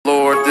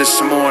this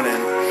morning.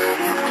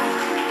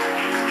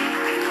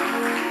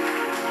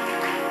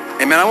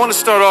 Amen. I want to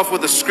start off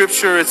with a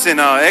scripture. It's in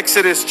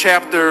Exodus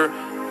chapter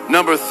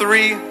number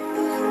 3,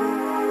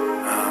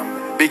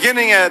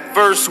 beginning at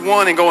verse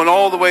 1 and going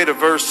all the way to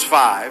verse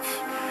 5.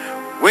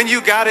 When you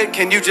got it,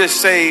 can you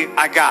just say,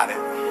 I got it?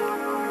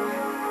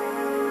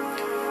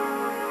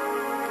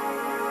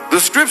 The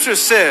scripture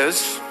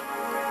says,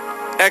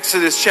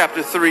 Exodus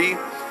chapter 3,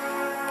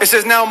 it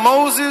says, now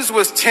Moses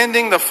was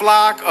tending the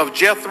flock of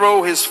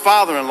Jethro, his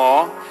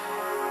father-in-law,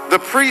 the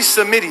priest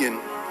of Midian.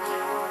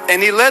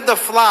 And he led the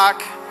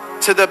flock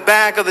to the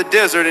back of the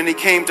desert, and he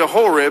came to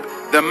Horeb,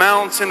 the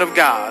mountain of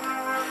God.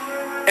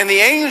 And the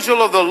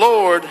angel of the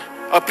Lord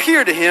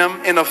appeared to him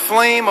in a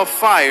flame of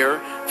fire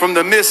from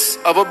the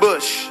midst of a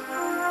bush.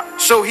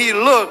 So he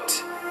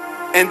looked,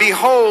 and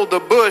behold,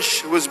 the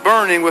bush was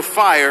burning with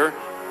fire,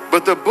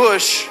 but the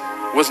bush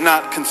was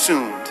not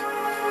consumed.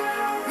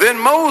 Then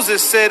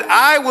Moses said,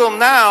 I will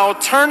now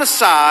turn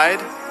aside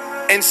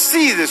and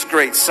see this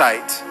great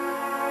sight,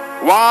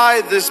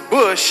 why this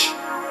bush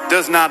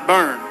does not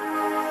burn.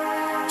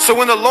 So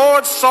when the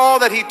Lord saw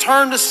that he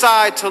turned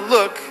aside to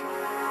look,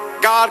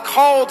 God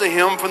called to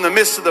him from the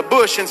midst of the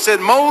bush and said,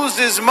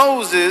 Moses,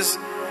 Moses.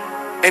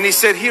 And he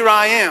said, here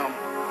I am.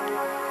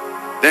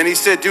 Then he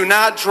said, do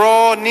not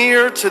draw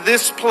near to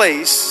this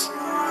place.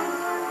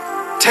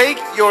 Take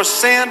your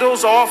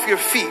sandals off your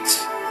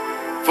feet,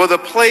 for the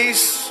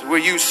place where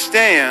you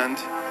stand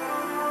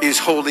is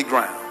holy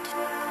ground.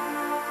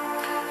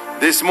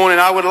 This morning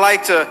I would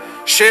like to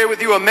share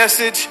with you a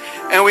message,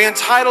 and we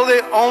entitled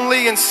it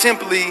only and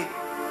simply,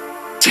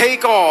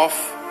 Take Off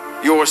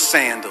Your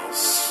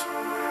Sandals.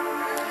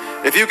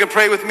 If you can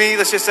pray with me,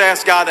 let's just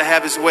ask God to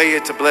have his way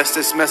and to bless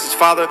this message.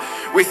 Father,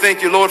 we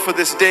thank you, Lord, for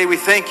this day. We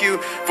thank you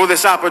for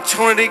this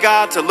opportunity,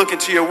 God, to look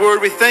into your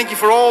word. We thank you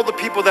for all the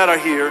people that are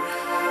here.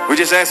 We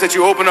just ask that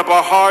you open up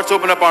our hearts,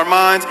 open up our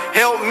minds.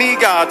 Help me,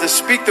 God, to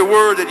speak the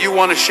word that you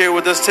want to share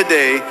with us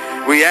today.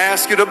 We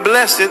ask you to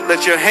bless it.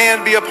 Let your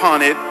hand be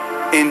upon it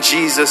in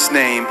Jesus'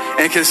 name.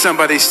 And can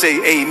somebody say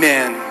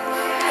amen?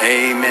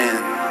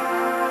 Amen.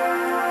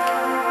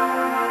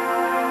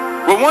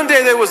 Well, one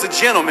day there was a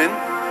gentleman,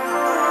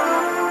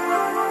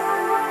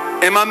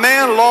 and my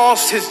man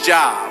lost his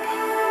job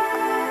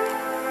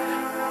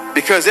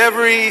because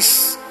every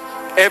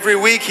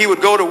week he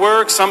would go to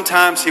work.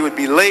 Sometimes he would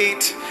be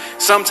late.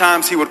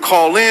 Sometimes he would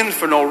call in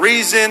for no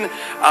reason.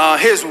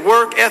 His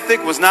work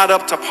ethic was not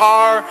up to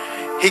par.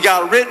 He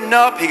got written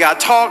up. He got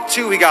talked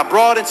to. He got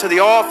brought into the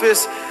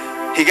office.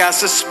 He got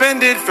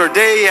suspended for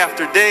day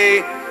after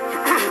day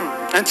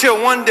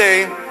until one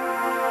day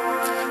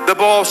the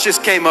boss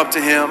just came up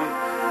to him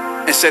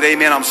and said, hey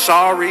man, I'm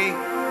sorry,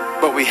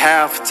 but we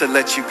have to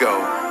let you go.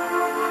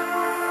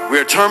 We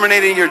are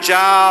terminating your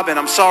job, and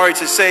I'm sorry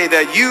to say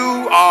that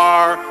you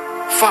are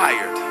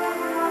fired.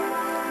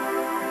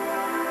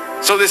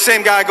 So this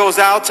same guy goes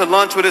out to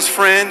lunch with his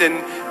friend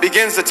and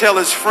begins to tell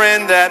his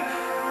friend that,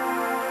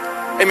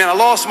 hey man, I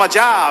lost my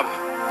job.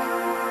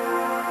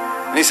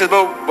 And he said,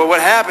 but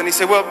what happened? He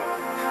said, well,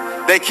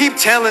 they keep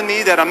telling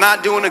me that I'm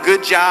not doing a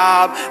good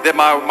job, that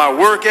my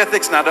work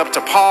ethic's not up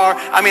to par.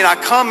 I mean, I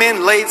come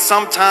in late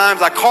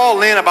sometimes. I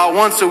call in about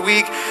once a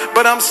week.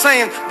 But I'm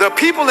saying the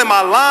people in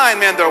my line,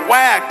 man, they're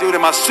whack, dude.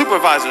 And my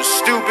supervisor's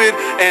stupid.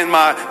 And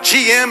my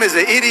GM is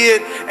an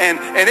idiot.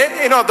 And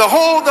it, you know, the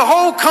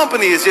whole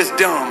company is just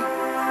dumb.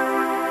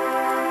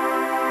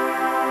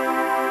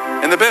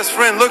 And the best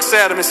friend looks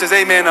at him and says,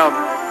 hey, man,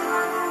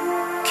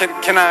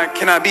 can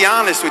I be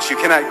honest with you?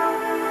 Can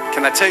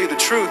I tell you the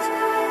truth?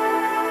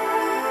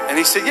 And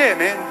he said, yeah,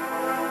 man.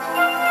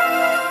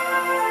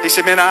 He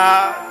said, man,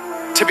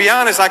 to be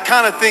honest, I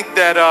kind of think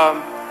that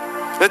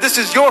this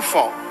is your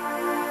fault.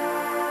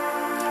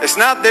 It's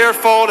not their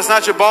fault. It's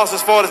not your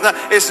boss's fault.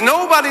 It's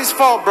nobody's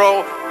fault,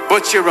 bro,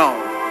 but your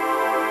own.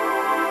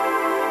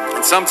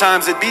 And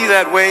sometimes it be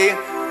that way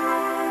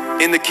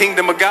in the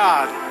kingdom of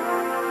God.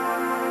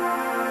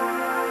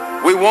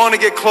 We want to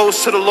get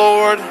close to the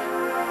Lord.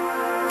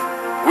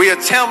 We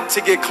attempt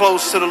to get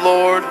close to the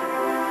Lord,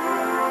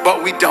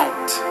 but we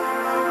don't.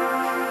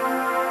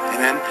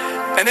 Amen.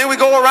 And then we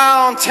go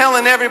around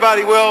telling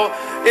everybody, well,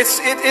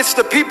 it's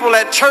the people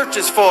at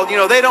church's fault. You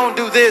know, they don't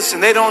do this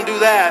and they don't do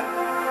that.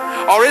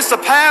 Or it's the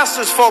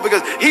pastor's fault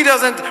because he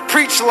doesn't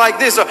preach like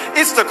this. Or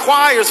it's the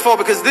choir's fault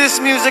because this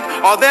music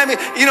or that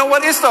music. You know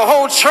what? It's the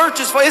whole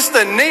church's fault. It's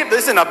the neighbor.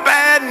 It's in a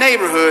bad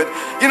neighborhood.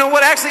 You know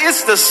what? Actually,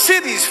 it's the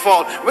city's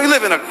fault. We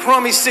live in a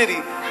crummy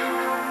city.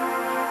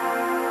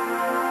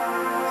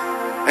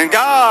 And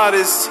God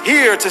is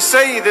here to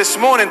say this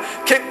morning,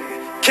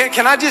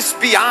 can I just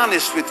be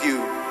honest with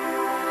you?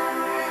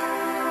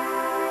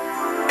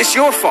 It's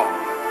your fault.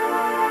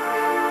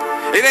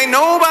 It ain't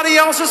nobody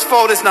else's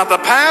fault. It's not the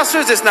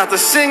pastors. It's not the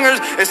singers.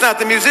 It's not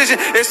the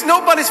musicians. It's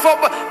nobody's fault.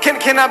 But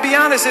can I be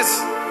honest?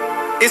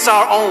 It's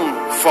our own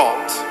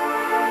fault.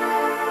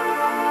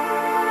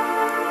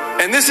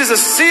 And this is a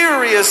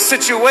serious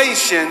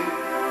situation.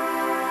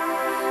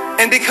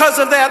 And because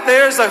of that,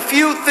 there's a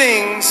few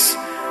things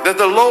that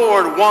the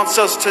Lord wants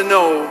us to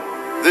know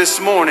this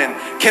morning.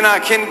 Can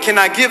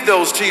I give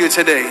those to you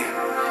today?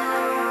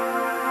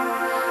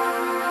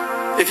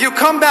 If you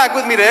come back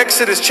with me to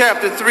Exodus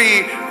chapter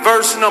 3,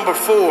 verse number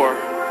 4.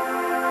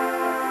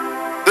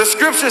 The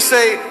scriptures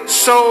say,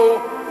 so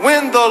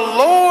when the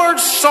Lord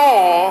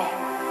saw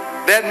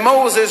that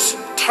Moses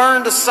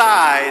turned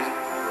aside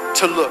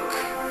to look.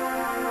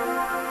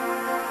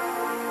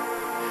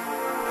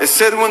 It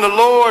said when the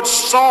Lord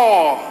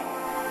saw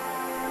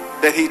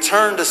that he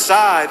turned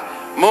aside,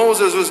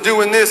 Moses was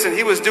doing this and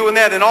he was doing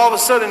that, and all of a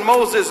sudden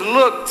Moses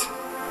looked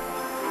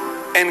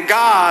and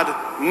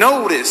God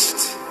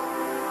noticed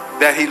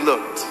that he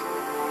looked.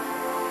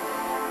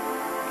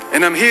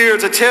 And I'm here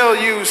to tell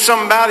you,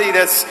 somebody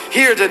that's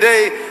here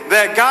today,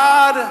 that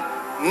God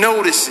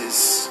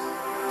notices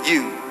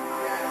you.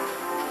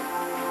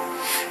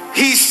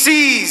 He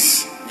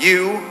sees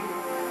you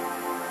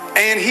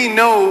and he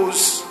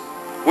knows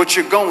what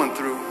you're going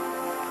through.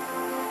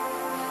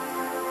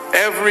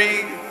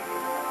 Every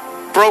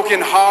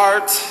broken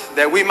heart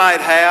that we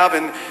might have,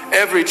 and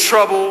every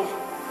trouble,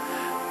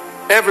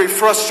 every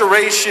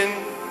frustration,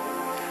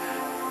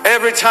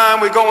 every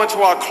time we go into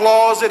our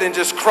closet and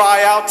just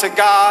cry out to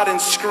God and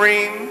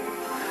scream,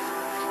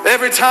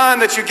 every time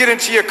that you get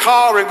into your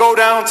car and go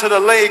down to the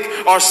lake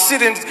or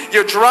sit in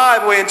your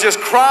driveway and just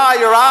cry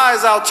your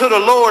eyes out to the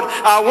Lord,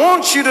 I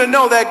want you to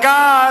know that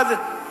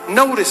God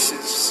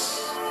notices.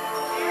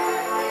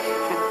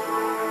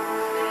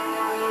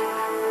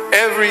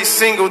 Every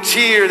single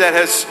tear that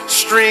has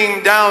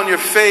streamed down your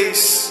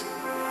face,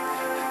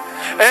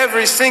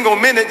 every single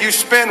minute you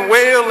spend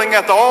wailing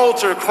at the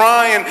altar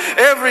crying,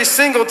 every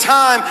single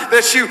time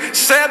that you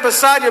sat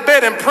beside your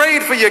bed and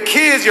prayed for your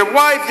kids, your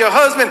wife, your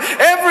husband,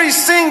 every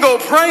single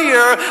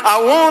prayer,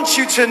 I want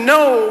you to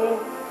know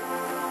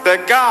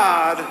that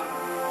God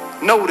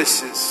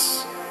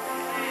notices.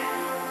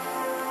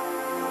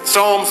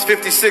 Psalms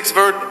 56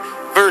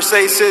 verse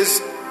 8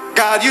 says,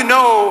 God, you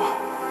know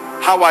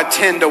how I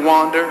tend to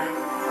wander.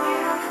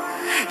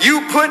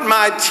 You put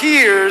my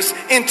tears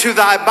into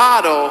thy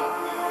bottle.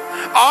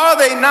 Are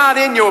they not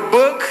in your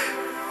book?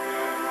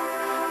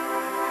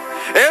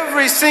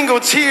 Every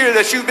single tear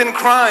that you've been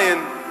crying,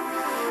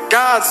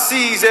 God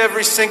sees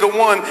every single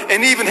one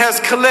and even has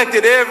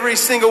collected every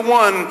single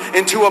one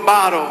into a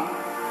bottle.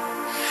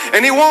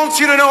 And he wants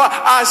you to know,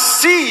 I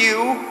see you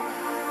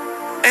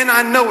and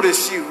I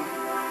notice you.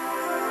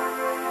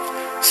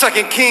 2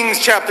 Kings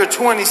chapter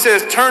 20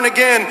 says, turn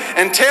again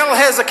and tell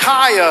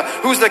Hezekiah,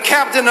 who's the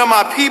captain of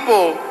my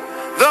people,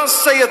 thus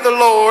saith the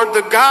Lord,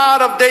 the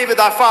God of David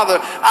thy father,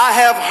 I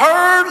have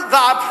heard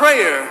thy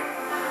prayer.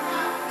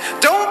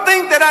 Don't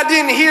think that I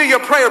didn't hear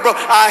your prayer, bro.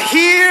 I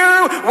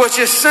hear what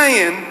you're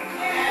saying.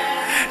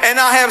 And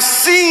I have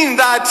seen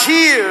thy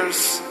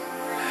tears.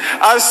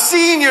 I've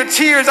seen your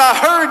tears. I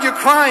heard you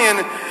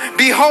crying.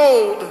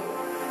 Behold,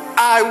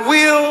 I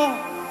will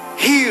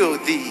heal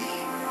thee.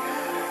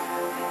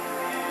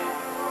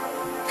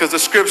 Because the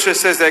scripture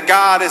says that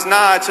God is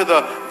nigh to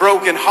the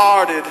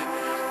brokenhearted,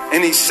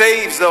 and he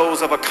saves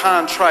those of a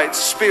contrite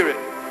spirit.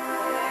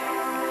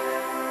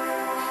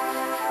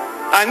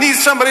 I need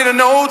somebody to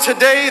know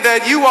today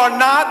that you are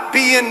not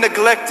being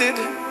neglected.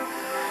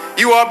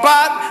 You are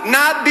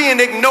not being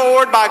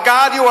ignored by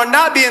God. You are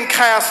not being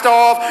cast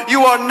off.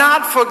 You are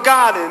not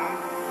forgotten.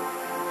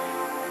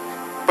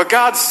 But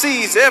God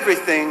sees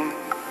everything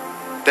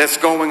that's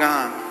going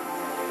on.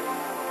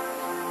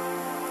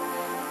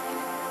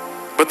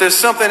 But there's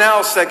something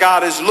else that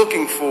God is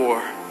looking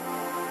for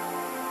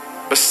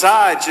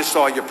besides just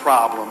all your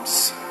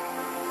problems.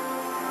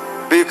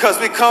 Because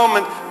we come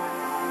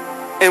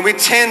and we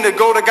tend to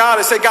go to God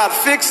and say, God,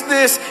 fix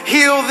this,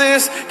 heal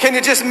this. Can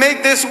you just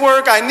make this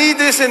work? I need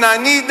this and I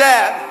need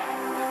that.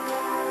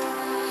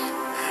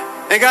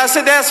 And God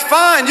said, that's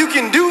fine. You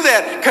can do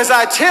that, because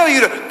I tell you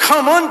to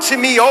come unto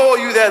me, all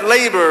you that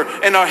labor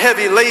and are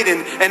heavy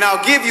laden, and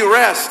I'll give you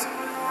rest.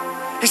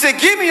 He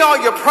said, give me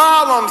all your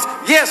problems.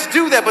 Yes,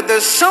 do that. But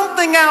there's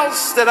something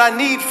else that I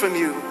need from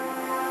you.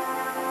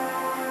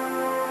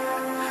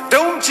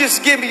 Don't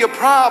just give me your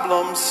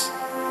problems,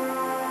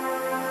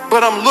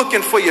 but I'm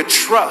looking for your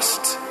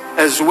trust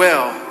as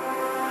well.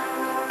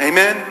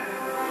 Amen.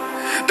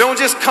 Don't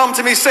just come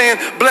to me saying,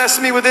 bless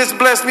me with this,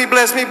 bless me,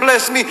 bless me,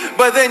 bless me.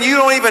 But then you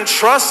don't even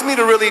trust me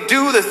to really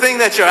do the thing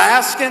that you're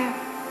asking.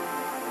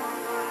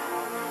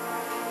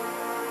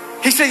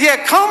 He said,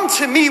 yeah, come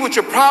to me with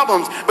your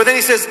problems. But then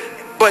he says,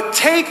 but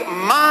take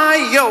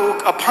my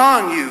yoke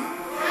upon you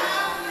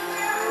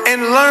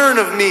and learn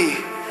of me,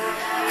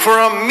 for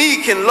I'm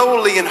meek and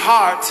lowly in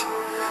heart.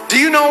 Do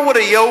you know what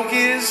a yoke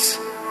is?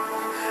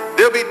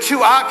 There'll be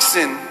two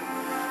oxen,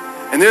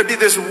 and there'll be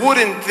this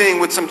wooden thing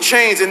with some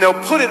chains, and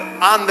they'll put it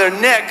on their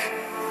neck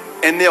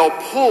and they'll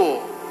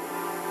pull.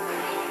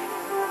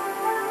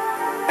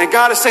 And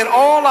God is saying,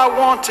 all I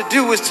want to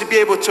do is to be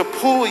able to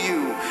pull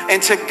you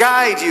and to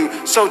guide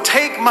you. So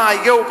take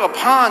my yoke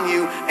upon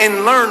you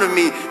and learn of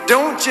me.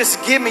 Don't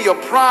just give me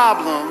your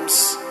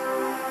problems,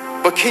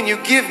 but can you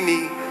give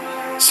me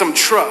some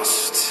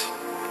trust?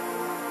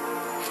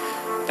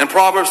 In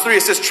Proverbs 3,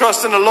 it says,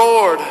 trust in the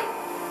Lord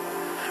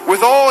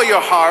with all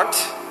your heart.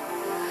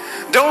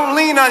 Don't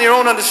lean on your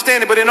own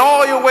understanding, but in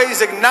all your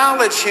ways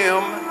acknowledge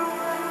him,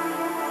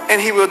 and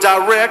he will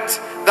direct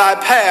thy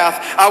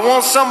path. I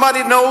want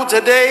somebody to know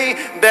today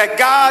that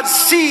God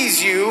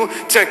sees you,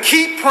 to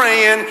keep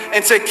praying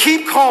and to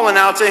keep calling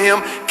out to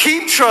him,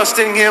 keep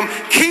trusting him,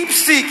 keep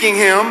seeking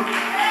him.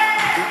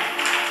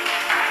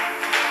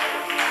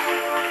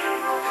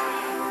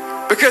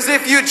 Because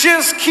if you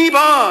just keep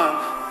on,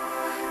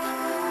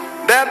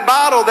 that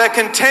bottle that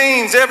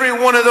contains every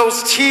one of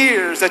those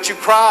tears that you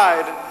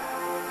cried,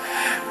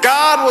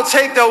 God will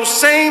take those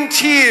same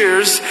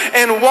tears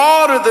and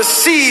water the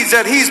seeds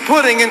that he's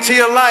putting into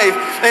your life.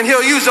 And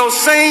he'll use those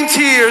same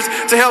tears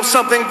to help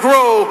something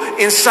grow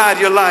inside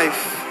your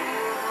life.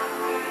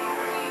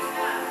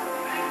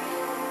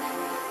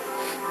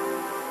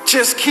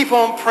 Just keep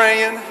on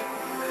praying.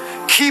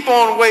 Keep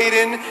on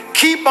waiting.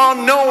 Keep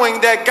on knowing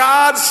that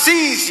God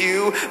sees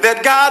you,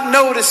 that God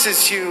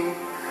notices you.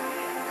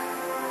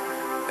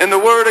 And the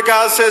word of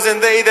God says,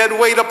 and they that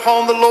wait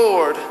upon the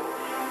Lord,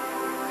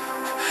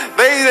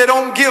 they that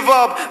don't give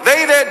up,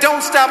 they that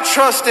don't stop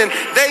trusting,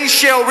 they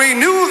shall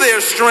renew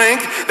their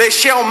strength. They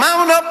shall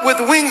mount up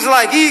with wings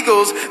like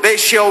eagles. They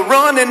shall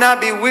run and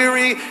not be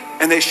weary,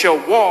 and they shall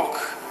walk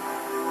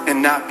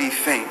and not be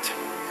faint.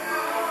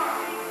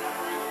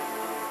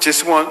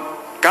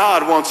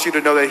 God wants you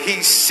to know that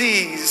he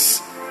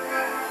sees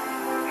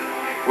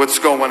what's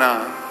going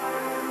on.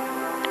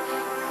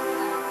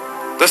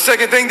 The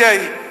second thing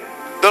that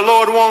the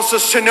Lord wants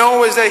us to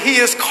know is that he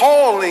is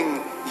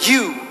calling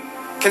you.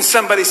 Can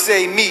somebody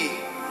say me?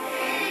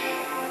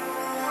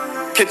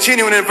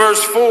 Continuing in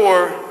verse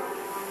 4,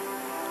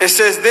 it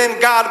says, then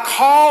God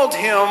called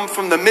him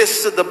from the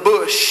midst of the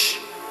bush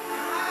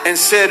and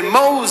said,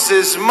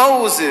 Moses,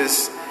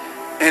 Moses.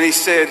 And he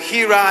said,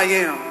 here I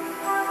am.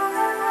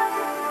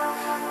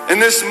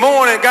 And this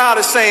morning God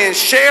is saying,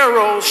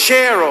 Cheryl,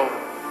 Cheryl,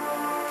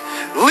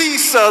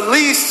 Lisa,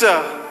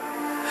 Lisa,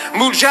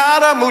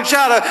 Mujada,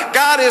 Mujada.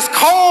 God is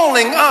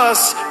calling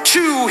us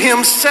to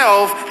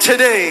himself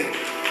today.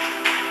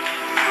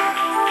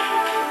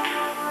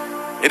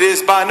 It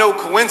is by no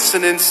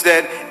coincidence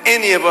that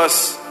any of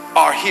us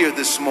are here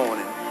this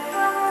morning.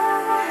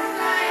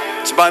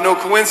 It's by no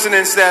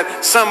coincidence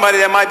that somebody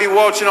that might be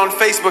watching on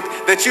Facebook,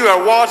 that you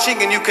are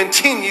watching and you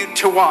continue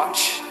to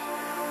watch.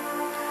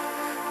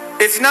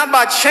 It's not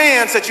by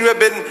chance that you have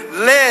been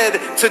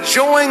led to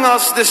join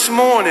us this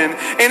morning.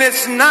 And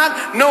it's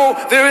not, no,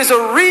 there is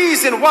a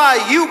reason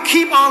why you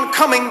keep on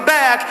coming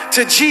back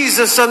to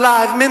Jesus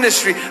Alive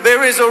Ministry.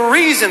 There is a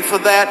reason for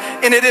that,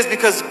 and it is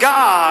because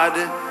God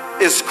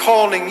is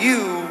calling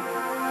you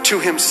to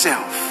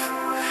himself.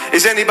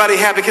 Is anybody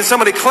happy? Can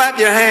somebody clap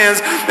your hands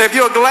if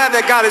you're glad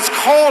that God is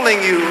calling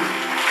you?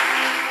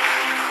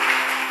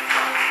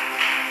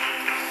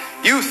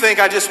 You think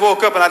I just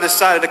woke up and I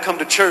decided to come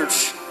to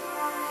church.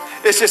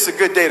 It's just a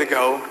good day to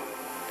go.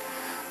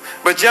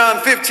 But John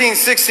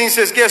 15:16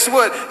 says, guess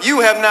what?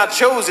 You have not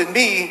chosen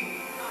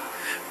me,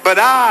 but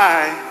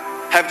I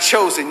have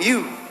chosen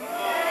you.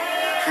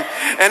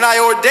 And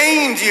I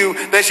ordained you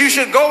that you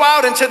should go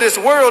out into this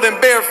world and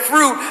bear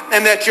fruit,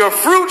 and that your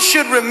fruit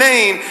should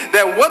remain,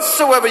 that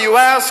whatsoever you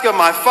ask of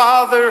my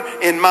Father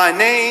in my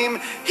name,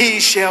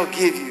 he shall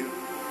give you.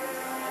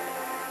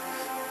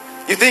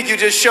 You think you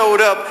just showed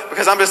up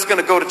because I'm just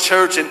going to go to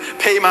church and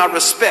pay my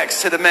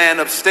respects to the man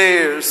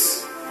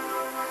upstairs,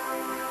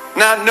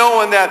 not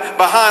knowing that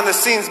behind the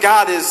scenes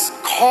God is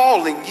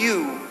calling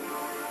you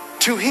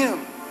to him.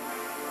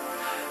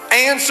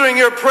 Answering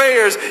your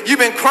prayers. You've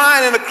been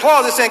crying in the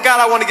closet saying,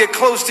 God, I want to get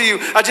close to you.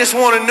 I just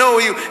want to know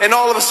you. And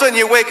all of a sudden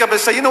you wake up and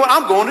say, you know what?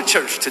 I'm going to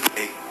church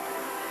today.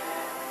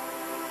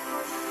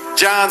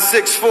 John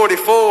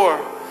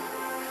 6:44.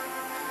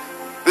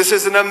 This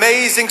is an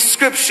amazing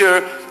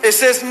scripture. It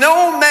says,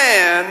 no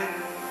man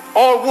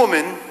or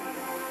woman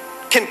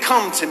can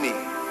come to me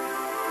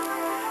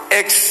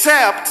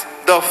except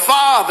the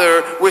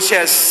Father which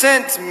has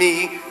sent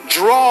me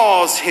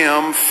draws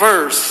him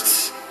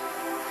first.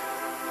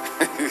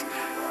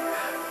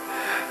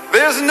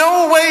 There's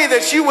no way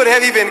that you would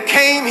have even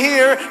came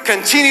here,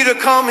 continue to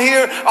come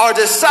here, or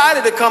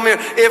decided to come here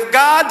if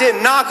God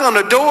didn't knock on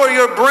the door of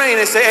your brain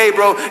and say, hey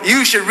bro,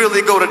 you should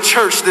really go to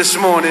church this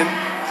morning.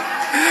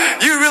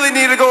 You really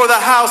need to go to the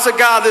house of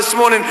God this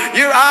morning.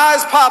 Your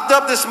eyes popped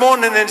up this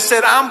morning and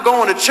said, I'm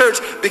going to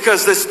church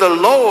because it's the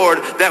Lord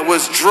that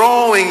was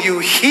drawing you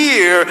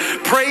here.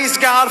 Praise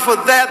God for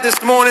that this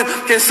morning.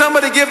 Can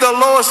somebody give the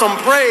Lord some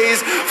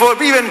praise for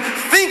even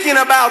thinking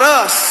about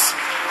us?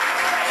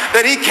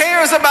 That he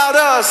cares about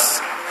us,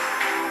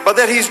 but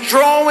that he's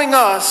drawing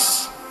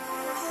us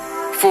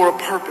for a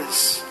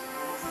purpose.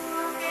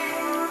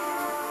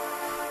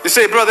 You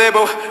say, Brother Ed,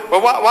 but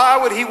why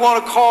would he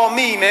want to call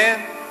me,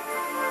 man?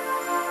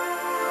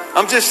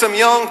 I'm just some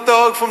young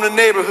thug from the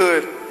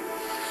neighborhood.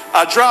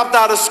 I dropped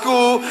out of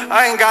school.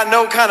 I ain't got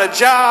no kind of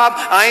job.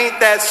 I ain't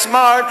that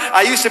smart.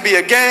 I used to be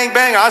a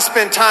gangbanger. I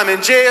spent time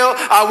in jail.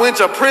 I went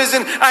to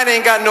prison. I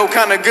ain't got no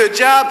kind of good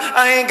job.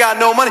 I ain't got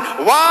no money.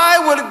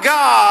 Why would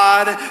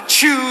God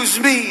choose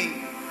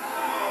me?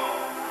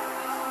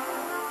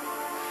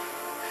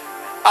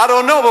 I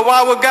don't know, but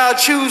why would God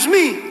choose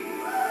me?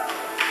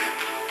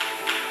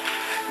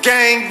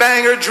 Gang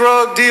banger,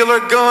 drug dealer,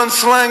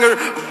 gunslinger,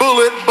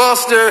 bullet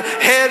buster,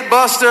 head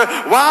buster.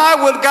 Why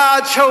would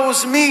God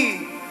chose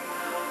me?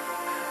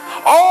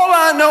 All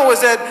I know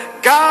is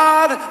that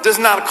God does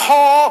not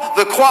call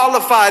the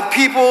qualified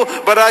people,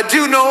 but I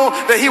do know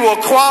that he will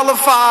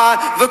qualify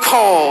the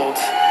called.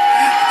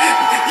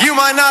 You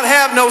might not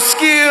have no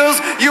skills,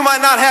 you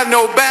might not have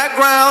no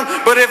background,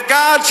 but if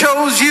God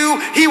chose you,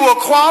 he will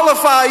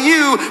qualify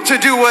you to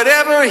do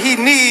whatever he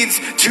needs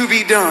to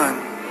be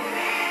done.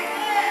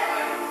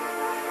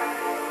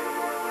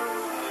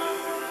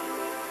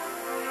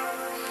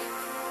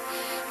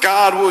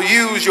 God will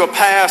use your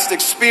past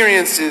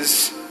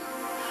experiences.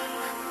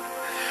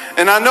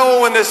 And I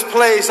know in this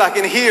place I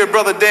can hear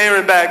Brother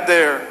Darren back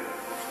there.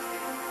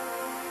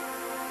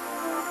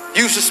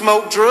 Used to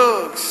smoke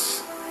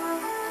drugs.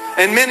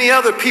 And many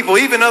other people,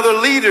 even other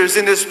leaders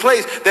in this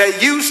place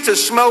that used to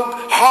smoke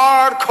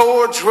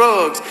hardcore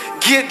drugs,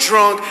 get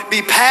drunk,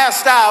 be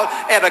passed out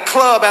at a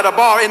club, at a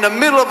bar, in the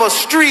middle of a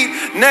street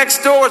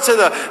next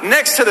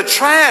to the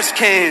trash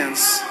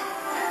cans.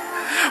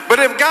 But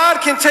if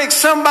God can take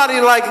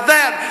somebody like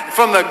that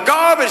from the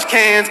garbage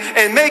cans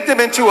and make them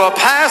into a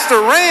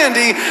Pastor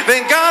Randy,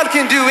 then God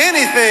can do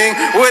anything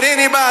with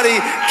anybody.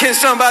 Can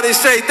somebody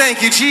say,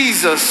 thank you,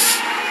 Jesus?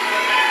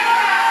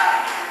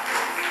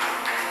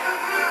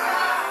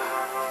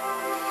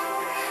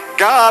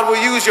 God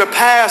will use your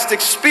past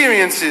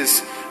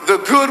experiences, the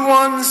good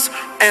ones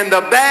and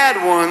the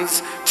bad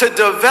ones, to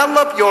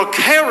develop your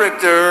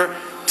character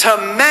to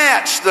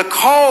match the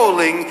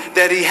calling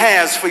that he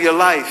has for your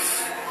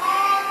life.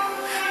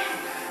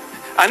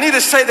 I need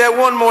to say that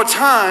one more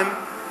time,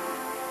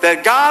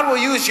 that God will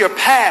use your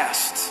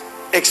past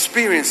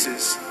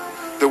experiences,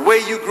 the way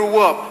you grew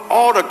up,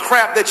 all the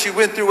crap that you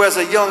went through as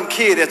a young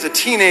kid, as a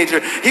teenager.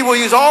 He will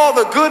use all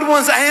the good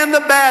ones and the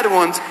bad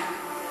ones.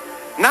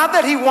 Not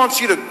that he wants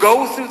you to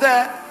go through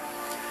that,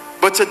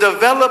 but to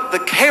develop the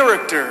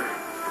character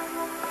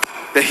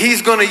that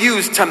he's going to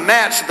use to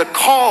match the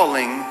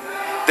calling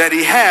that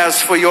he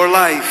has for your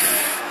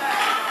life.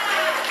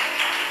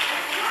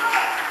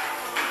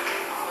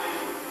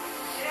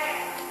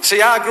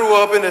 See, I grew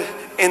up in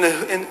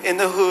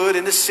the hood,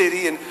 in the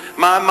city, and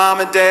my mom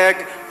and dad,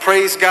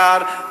 praise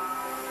God,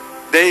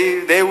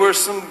 they were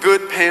some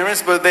good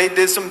parents, but they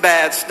did some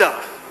bad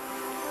stuff.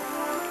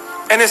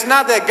 And it's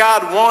not that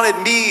God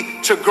wanted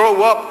me to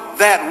grow up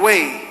that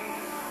way,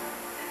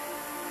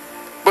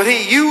 but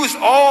he used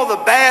all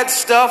the bad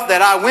stuff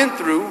that I went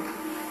through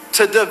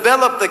to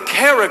develop the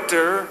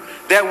character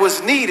that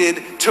was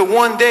needed to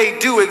one day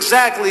do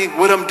exactly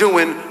what I'm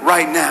doing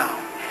right now.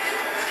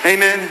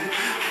 Amen.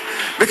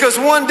 Because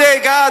one day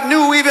God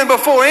knew, even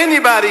before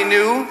anybody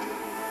knew,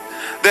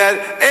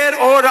 that Ed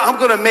Orta, I'm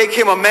going to make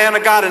him a man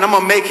of God, and I'm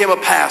going to make him a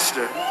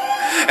pastor.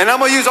 And I'm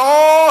going to use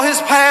all his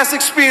past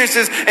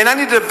experiences, and I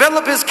need to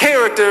develop his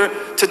character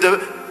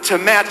to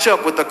match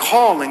up with the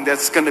calling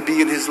that's going to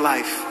be in his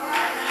life.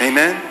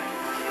 Amen.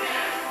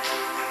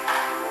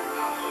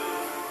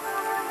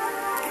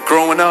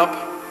 Growing up,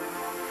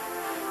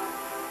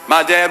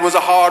 my dad was a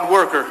hard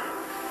worker.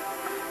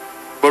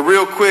 But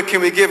real quick,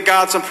 can we give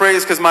God some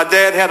praise? Because my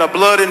dad had a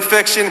blood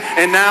infection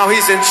and now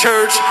he's in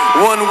church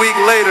 1 week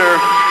later.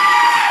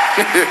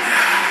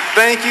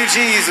 Thank you,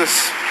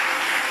 Jesus.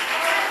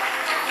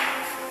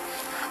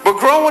 But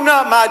growing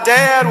up, my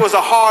dad was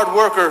a hard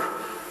worker.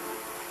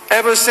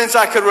 Ever since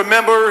I could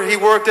remember, he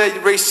worked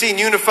at Racine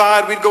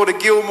Unified. We'd go to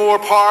Gilmore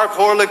Park,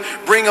 Horlick,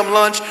 bring him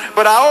lunch.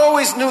 But I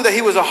always knew that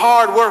he was a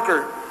hard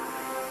worker.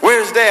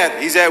 Where's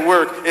Dad? He's at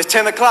work. It's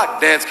 10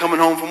 o'clock. Dad's coming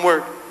home from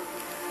work.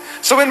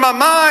 So in my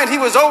mind, he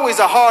was always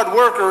a hard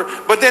worker,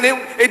 but then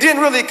it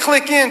didn't really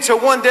click in until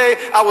one day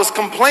I was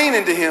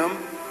complaining to him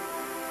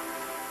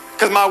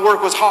because my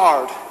work was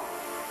hard.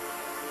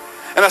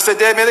 And I said,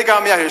 Dad, man, they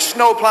got me out here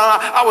snow plowing.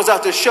 I was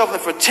out there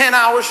shoveling for 10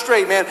 hours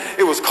straight, man.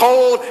 It was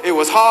cold, it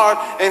was hard.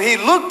 And he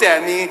looked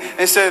at me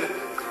and said,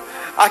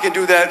 I can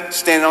do that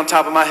standing on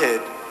top of my head.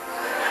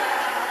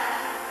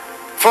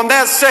 From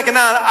that second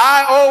on,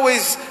 I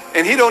always,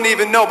 and he don't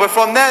even know, but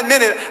from that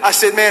minute, I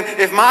said, man,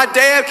 if my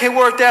dad can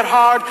work that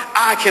hard,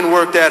 I can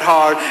work that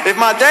hard. If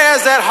my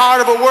dad's that hard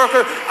of a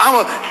worker,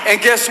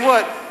 and guess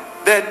what?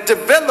 That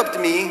developed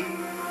me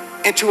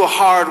into a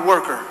hard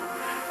worker.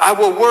 I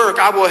will work,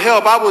 I will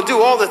help, I will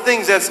do all the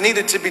things that's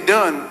needed to be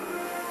done.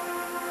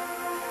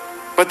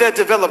 But that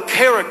developed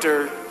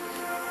character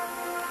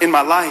in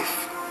my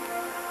life.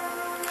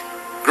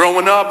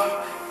 Growing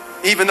up,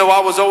 even though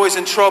I was always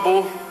in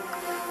trouble,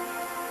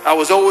 I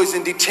was always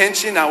in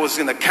detention. I was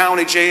in the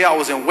county jail. I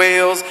was in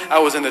Wales. I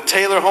was in the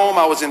Taylor home.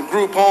 I was in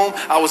group home.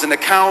 I was in the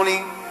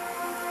county.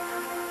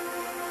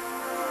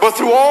 But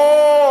through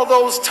all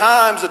those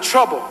times of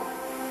trouble,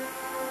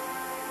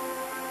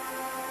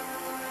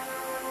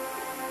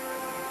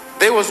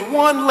 there was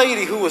one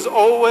lady who was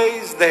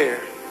always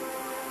there.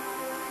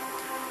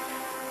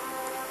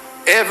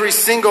 Every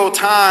single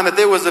time that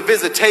there was a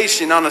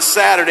visitation on a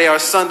Saturday or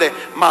Sunday,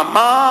 my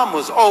mom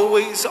was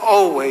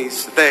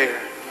always there.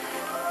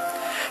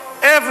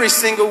 every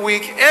single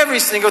week, every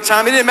single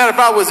time. It didn't matter if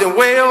I was in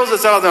Wales,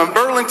 if I was in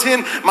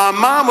Burlington. My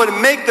mom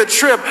would make the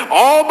trip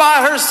all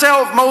by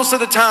herself most of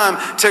the time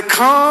to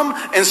come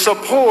and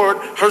support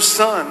her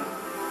son.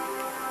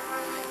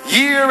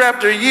 Year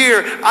after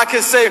year, I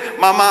can say,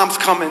 my mom's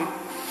coming.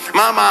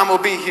 My mom will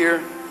be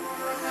here.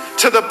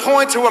 To the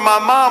point to where my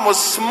mom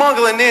was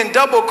smuggling in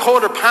double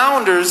quarter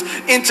pounders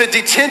into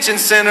detention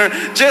center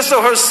just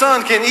so her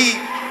son can eat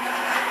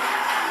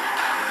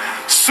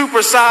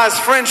supersized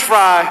French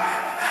fry.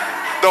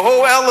 The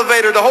whole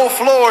elevator, the whole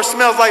floor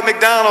smells like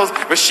McDonald's,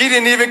 but she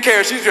didn't even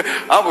care. She's just,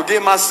 I will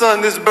give my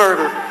son this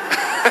burger.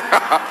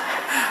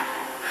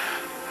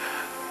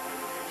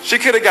 She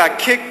could have got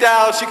kicked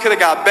out. She could have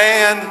got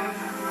banned.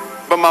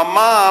 But my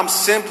mom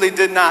simply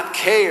did not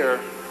care.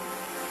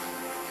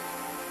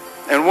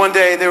 And one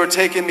day they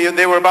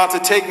were about to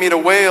take me to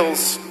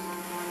Wales.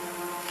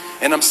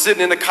 And I'm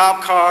sitting in the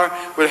cop car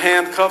with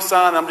handcuffs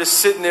on. I'm just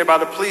sitting there by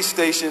the police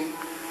station.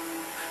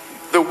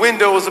 The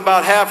window is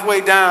about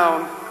halfway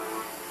down.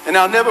 And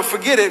I'll never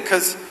forget it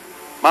because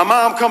my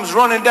mom comes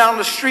running down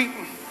the street.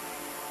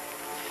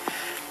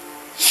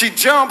 She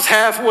jumps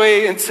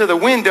halfway into the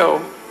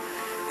window.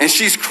 And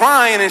she's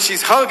crying and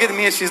she's hugging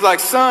me. And she's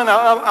like, son,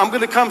 I'm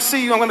going to come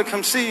see you. I'm going to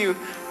come see you.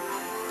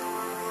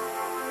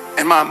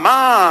 And my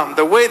mom,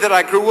 the way that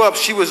I grew up,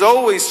 she was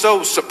always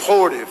so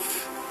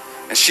supportive.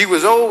 And she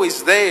was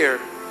always there.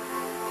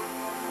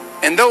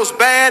 And those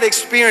bad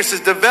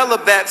experiences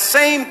developed that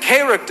same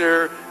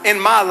character in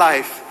my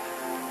life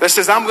that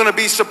says I'm going to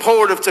be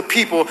supportive to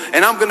people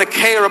and I'm going to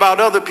care about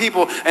other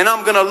people and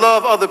I'm going to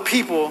love other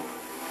people.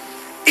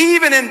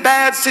 Even in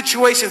bad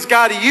situations,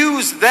 God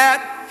used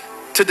that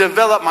to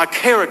develop my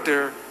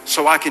character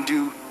so I can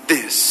do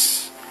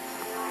this.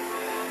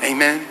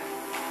 Amen.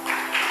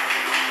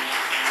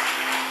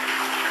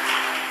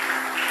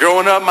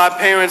 Growing up, my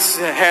parents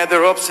had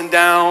their ups and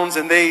downs,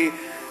 and they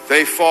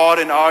fought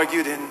and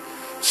argued and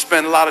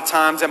spent a lot of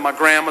times at my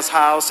grandma's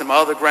house and my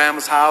other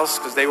grandma's house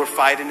because they were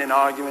fighting and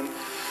arguing.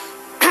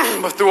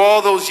 But through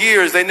all those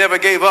years, they never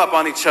gave up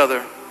on each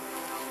other.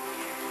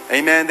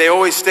 Amen.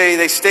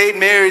 They stayed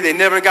married. They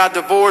never got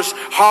divorced.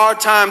 Hard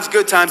times,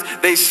 good times.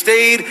 They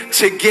stayed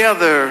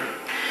together.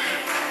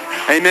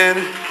 Amen.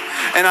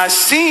 And I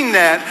seen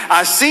that.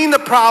 I seen the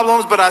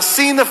problems, but I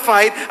seen the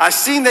fight. I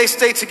seen they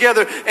stayed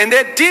together. And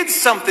that did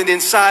something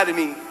inside of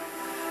me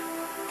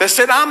that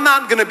said, I'm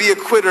not going to be a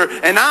quitter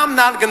and I'm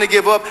not going to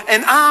give up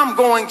and I'm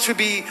going to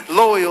be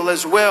loyal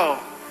as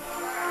well.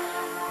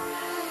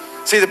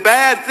 See, the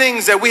bad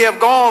things that we have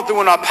gone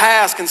through in our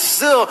past can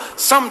still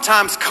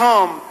sometimes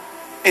come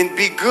and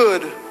be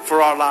good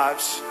for our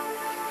lives.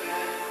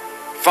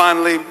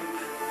 Finally,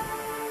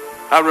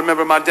 I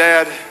remember my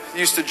dad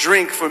used to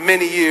drink for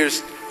many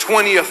years,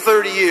 20 or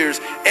 30 years,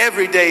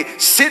 every day,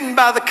 sitting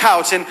by the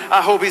couch, and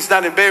I hope he's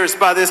not embarrassed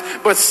by this,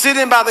 but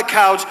sitting by the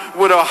couch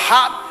with a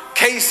hot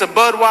case of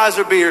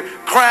Budweiser beer,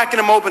 cracking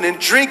them open and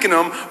drinking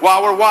them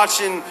while we're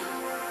watching,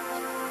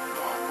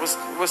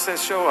 what's that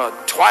show?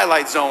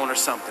 Twilight Zone or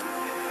something.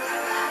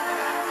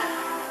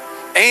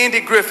 Andy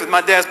Griffith, my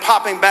dad's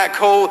popping back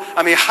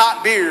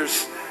hot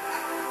beers.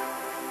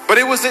 But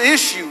it was an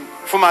issue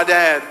for my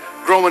dad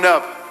growing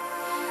up.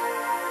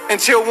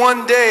 Until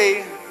one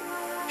day,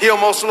 he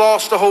almost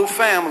lost the whole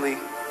family.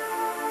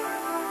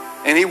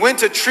 And he went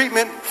to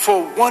treatment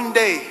for one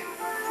day.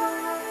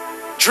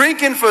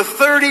 Drinking for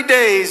 30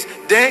 days,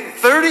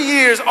 30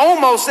 years,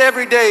 almost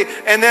every day.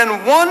 And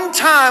then one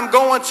time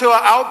going to an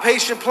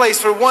outpatient place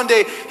for one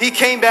day, he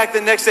came back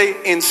the next day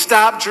and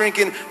stopped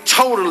drinking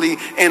totally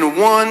in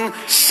one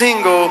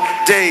single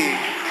day.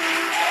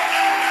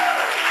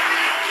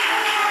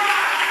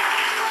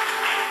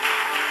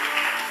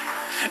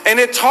 And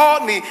it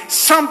taught me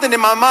something in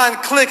my mind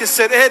clicked and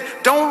said, Ed,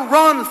 don't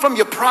run from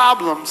your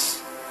problems.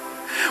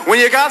 When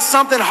you got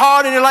something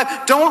hard in your life,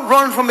 don't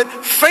run from it.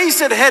 Face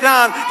it head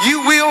on.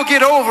 You will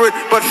get over it.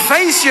 But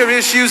face your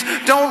issues.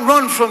 Don't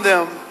run from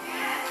them.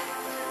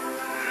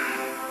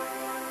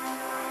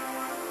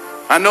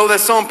 I know that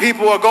some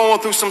people are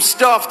going through some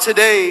stuff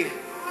today.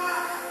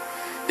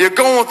 You're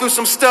going through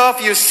some stuff.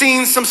 You've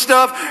seen some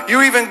stuff.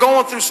 You're even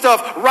going through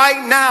stuff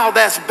right now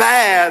that's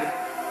bad.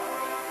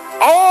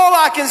 All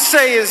I can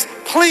say is,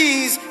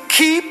 please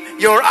keep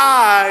your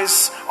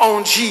eyes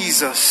on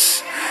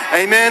Jesus.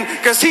 Amen.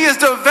 Because he is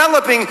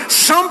developing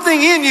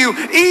something in you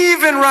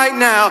even right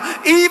now.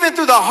 Even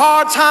through the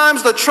hard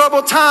times, the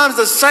troubled times,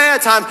 the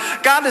sad times.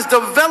 God is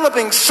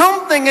developing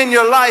something in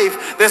your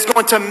life that's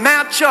going to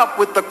match up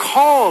with the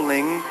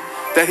calling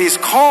that he's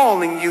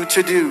calling you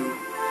to do.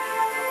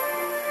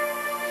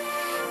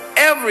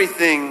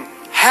 Everything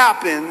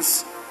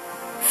happens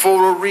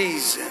for a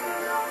reason.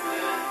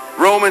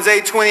 Romans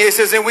 8:28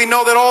 says, and we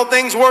know that all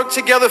things work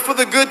together for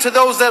the good to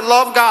those that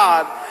love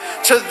God,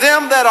 to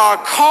them that are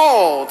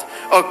called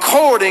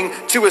according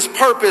to his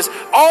purpose.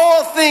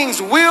 All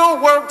things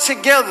will work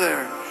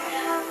together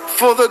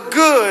for the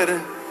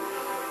good.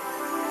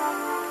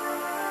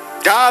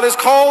 God is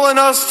calling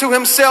us to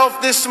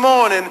himself this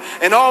morning.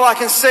 And all I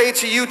can say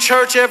to you,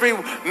 church, every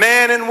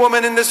man and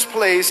woman in this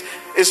place,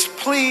 is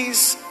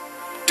please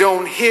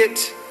Don't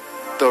hit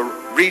the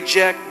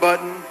reject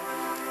button,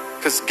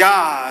 because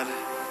God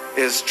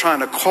is trying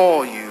to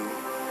call you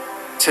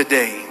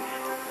today.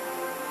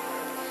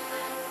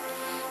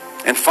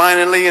 And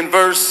finally, in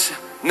verse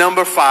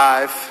number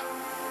 5,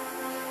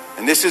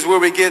 and this is where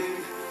we get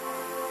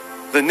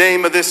the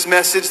name of this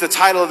message, the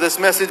title of this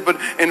message,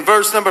 but in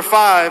verse number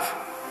 5,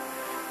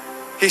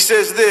 he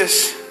says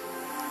this.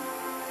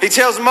 He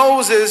tells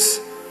Moses,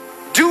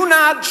 do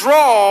not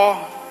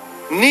draw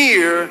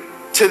near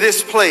to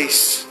this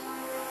place.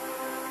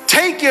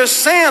 Take your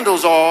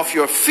sandals off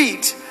your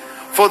feet,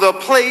 for the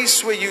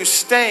place where you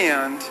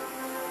stand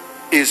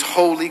is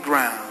holy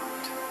ground.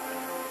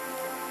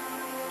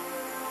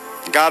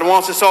 God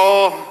wants us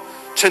all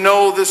to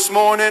know this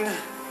morning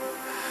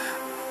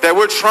that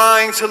we're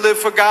trying to live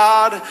for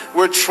God.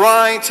 We're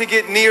trying to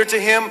get near to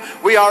Him.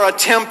 We are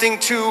attempting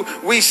to.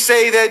 We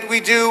say that we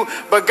do.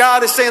 But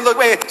God is saying, look,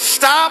 wait,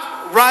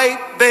 stop right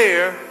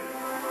there.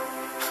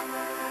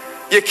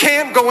 You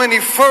can't go any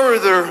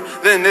further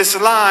than this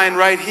line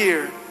right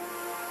here.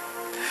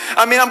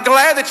 I mean, I'm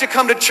glad that you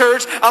come to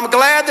church. I'm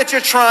glad that you're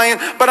trying.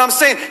 But I'm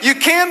saying you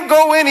can't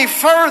go any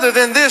further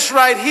than this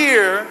right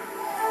here,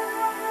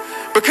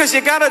 because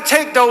you got to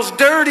take those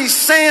dirty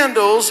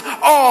sandals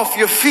off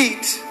your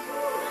feet.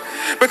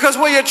 Because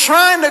where you're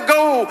trying to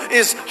go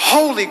is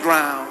holy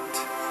ground.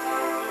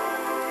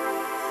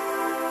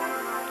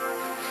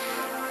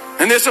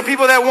 And there's some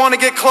people that want to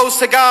get close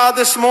to God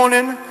this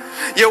morning.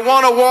 You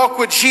want to walk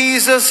with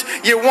Jesus.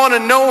 You want to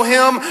know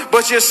Him,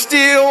 but you're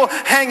still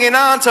hanging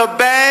on to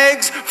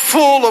bags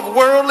full of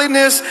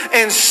worldliness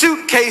and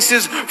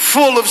suitcases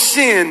full of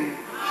sin.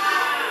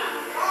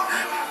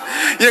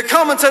 You're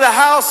coming to the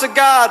house of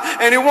God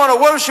and you want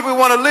to worship, we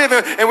want to live,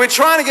 and we're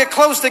trying to get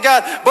close to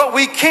God, but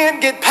we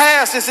can't get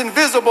past this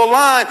invisible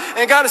line.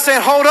 And God is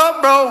saying, hold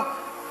up, bro.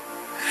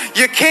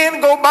 You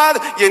can't go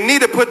by. You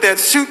need to put that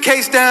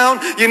suitcase down.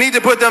 You need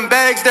to put them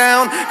bags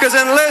down, because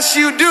unless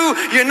you do,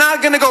 you're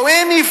not going to go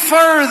any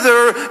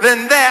further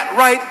than that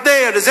right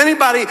there. Does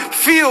anybody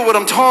feel what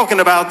I'm talking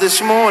about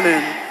this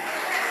morning?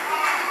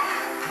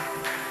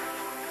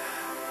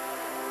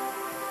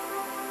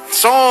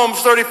 Psalms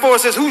 34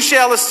 says, who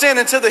shall ascend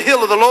into the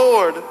hill of the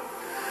Lord?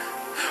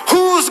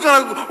 Who's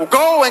going to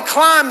go and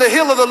climb the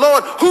hill of the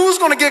Lord? Who's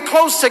going to get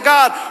close to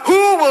God?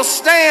 Who will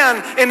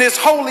stand in His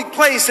holy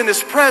place, in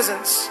His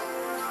presence?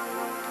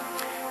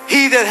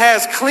 He that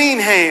has clean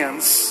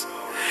hands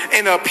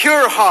and a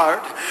pure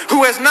heart,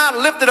 who has not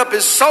lifted up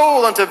his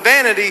soul unto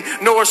vanity,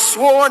 nor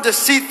sworn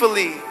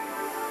deceitfully.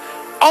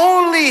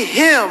 Only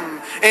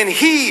him, and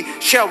he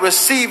shall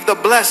receive the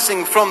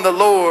blessing from the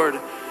Lord,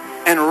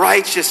 and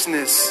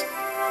righteousness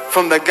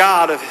from the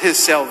God of his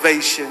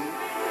salvation.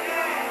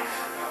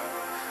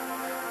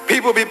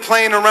 People be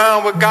playing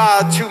around with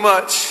God too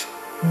much.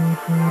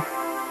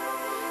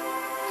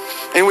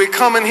 And we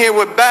come in here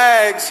with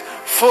bags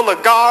full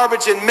of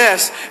garbage and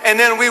mess, and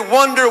then we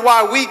wonder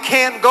why we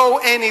can't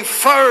go any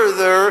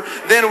further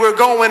than we're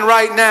going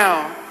right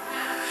now.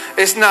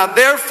 It's not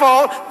their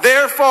fault,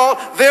 their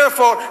fault, their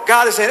fault.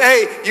 God is saying,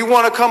 hey, you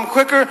want to come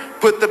quicker?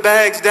 Put the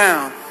bags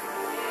down.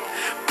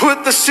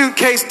 Put the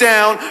suitcase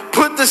down,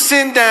 put the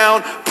sin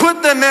down,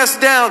 put the mess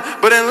down.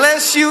 But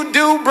unless you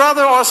do,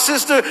 brother or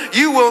sister,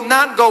 you will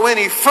not go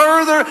any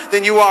further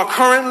than you are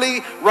currently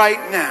right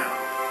now.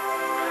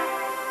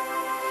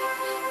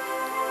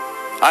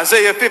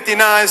 Isaiah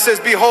 59 says,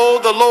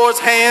 behold, the Lord's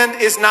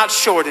hand is not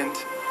shortened,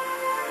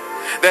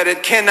 that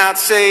it cannot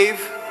save,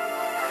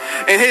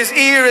 and His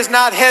ear is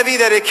not heavy,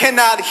 that it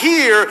cannot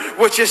hear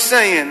what you're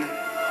saying.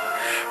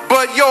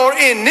 But your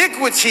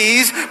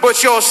iniquities,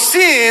 but your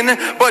sin,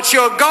 but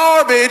your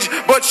garbage,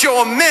 but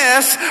your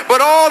mess, but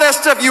all that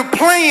stuff you're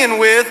playing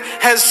with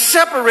has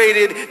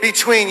separated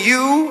between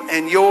you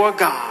and your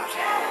God.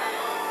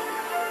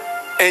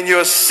 And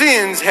your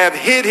sins have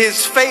hid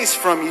His face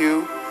from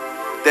you,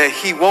 that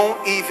He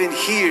won't even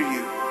hear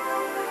you.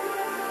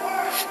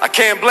 I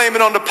can't blame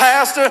it on the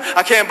pastor.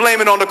 I can't blame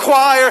it on the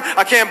choir.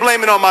 I can't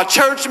blame it on my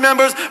church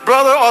members.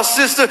 Brother or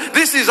sister,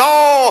 this is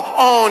all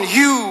on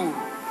you.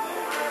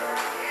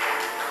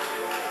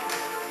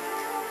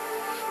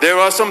 There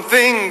are some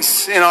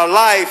things in our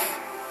life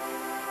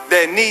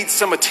that need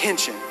some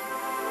attention.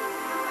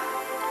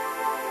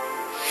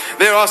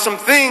 There are some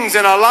things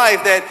in our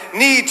life that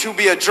need to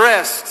be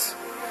addressed.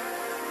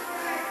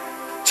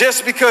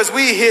 Just because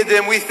we hid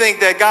them, we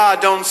think that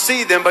God don't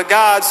see them, but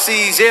God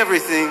sees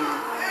everything.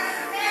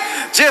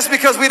 Just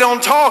because we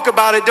don't talk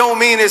about it don't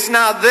mean it's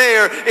not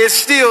there. It's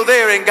still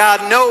there, and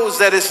God knows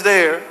that it's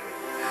there.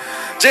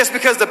 Just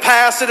because the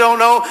pastor don't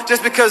know,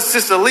 just because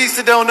Sister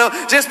Lisa don't know,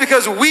 just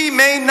because we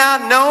may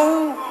not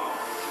know.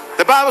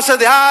 The Bible says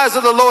the eyes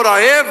of the Lord are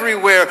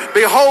everywhere,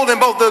 beholding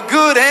both the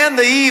good and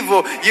the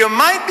evil. You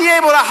might be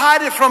able to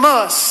hide it from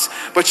us,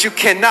 but you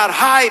cannot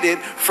hide it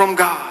from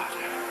God.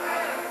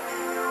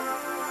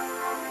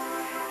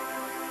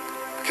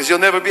 Because you'll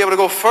never be able to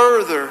go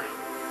further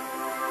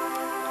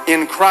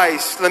in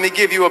Christ. Let me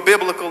give you a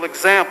biblical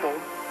example.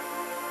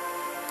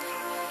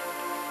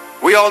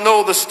 We all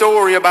know the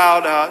story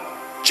about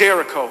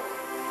Jericho.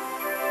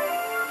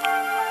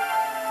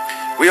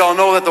 We all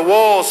know that the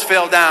walls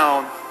fell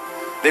down.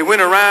 They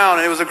went around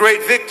and it was a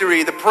great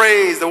victory. The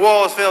praise, the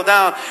walls fell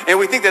down. And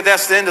we think that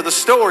that's the end of the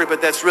story,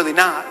 but that's really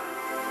not.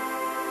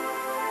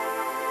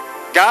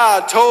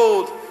 God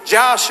told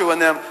Joshua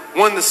and them,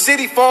 when the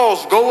city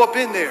falls, go up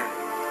in there.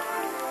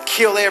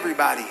 Kill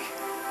everybody.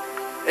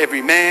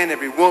 Every man,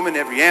 every woman,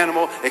 every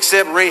animal,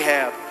 except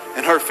Rahab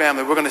and her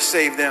family. We're going to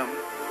save them.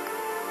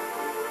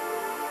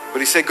 But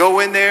he said, go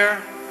in there,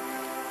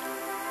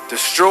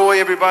 destroy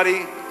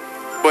everybody,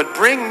 but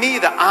bring me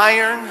the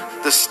iron,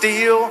 the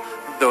steel,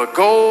 the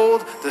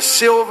gold, the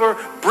silver.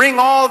 Bring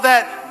all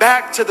that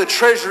back to the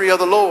treasury of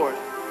the Lord.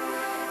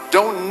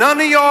 Don't none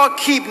of y'all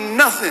keep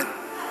nothing.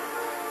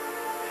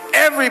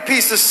 Every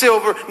piece of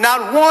silver,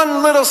 not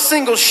one little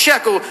single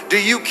shekel do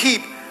you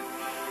keep,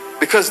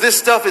 because this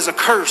stuff is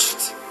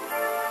accursed.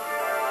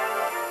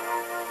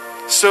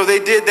 So they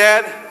did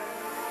that.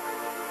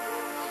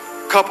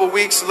 A couple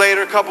weeks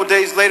later, a couple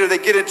days later, they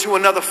get into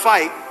another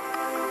fight.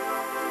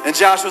 And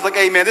Joshua's like,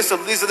 hey man, this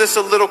is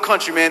a little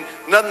country, man.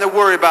 Nothing to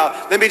worry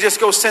about. Let me just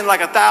go send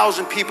like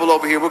 1,000 people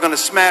over here. We're going to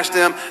smash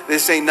them.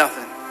 This ain't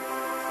nothing.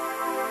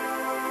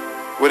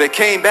 Well, they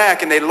came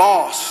back and they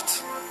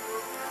lost.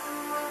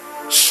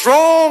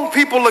 Strong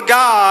people of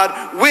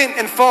God went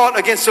and fought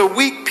against a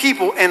weak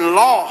people and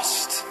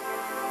lost.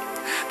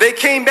 They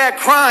came back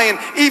crying.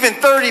 Even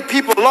 30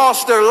 people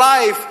lost their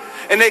life.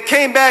 And they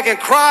came back and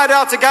cried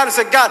out to God and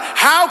said, God,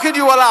 how could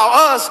you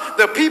allow us,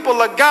 the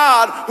people of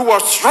God, who are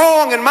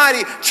strong and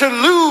mighty, to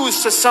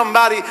lose to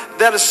somebody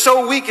that is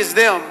so weak as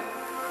them?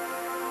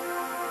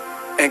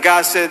 And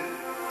God said,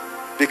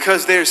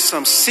 because there's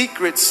some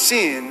secret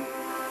sin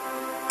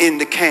in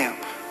the camp.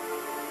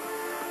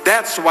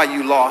 That's why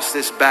you lost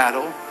this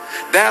battle.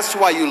 That's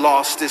why you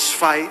lost this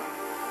fight.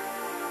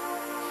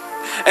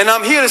 And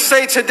I'm here to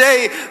say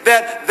today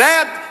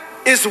that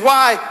is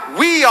why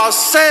we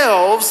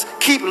ourselves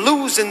keep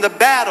losing the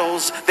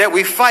battles that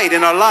we fight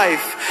in our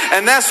life.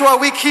 And that's why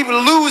we keep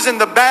losing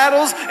the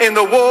battles, in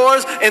the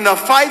wars, in the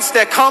fights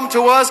that come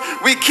to us.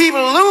 We keep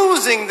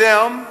losing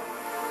them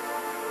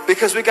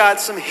because we got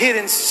some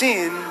hidden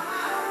sin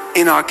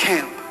in our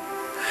camp.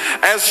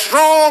 As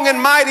strong and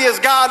mighty as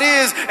God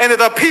is, and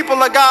the people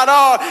of God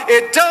are,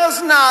 it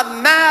does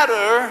not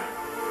matter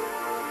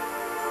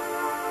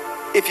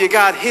if you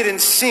got hidden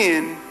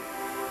sin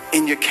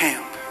in your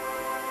camp.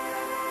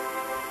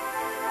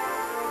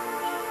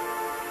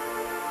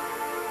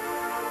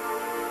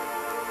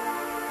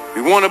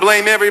 We want to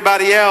blame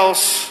everybody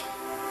else,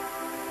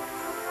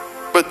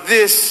 but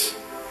this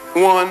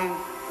one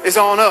is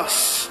on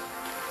us.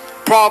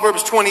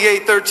 Proverbs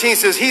 28:13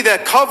 says, he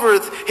that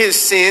covereth his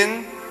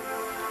sin,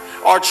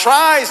 or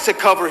tries to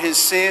cover his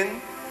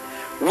sin,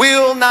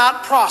 will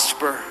not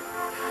prosper.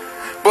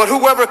 But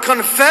whoever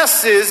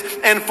confesses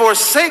and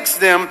forsakes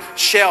them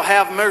shall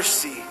have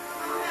mercy.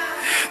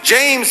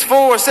 James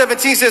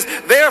 4:17 says,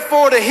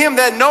 therefore to him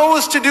that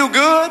knows to do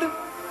good,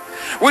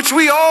 which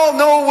we all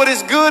know what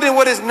is good and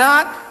what is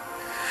not,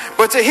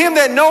 but to him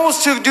that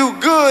knows to do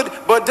good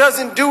but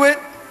doesn't do it,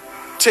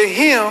 to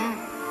him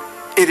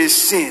it is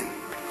sin.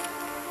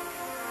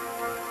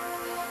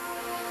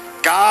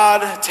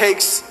 God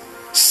takes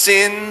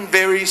sin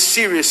very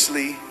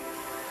seriously,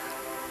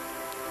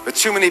 but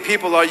too many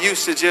people are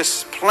used to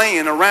just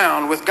playing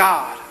around with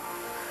God.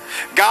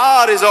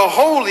 God is a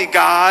holy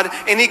God,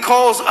 and he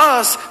calls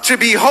us to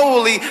be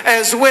holy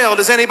as well.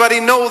 Does anybody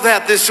know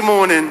that this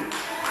morning?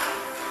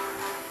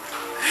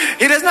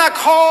 He does not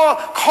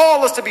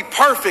call us to be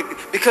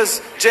perfect,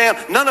 because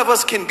none of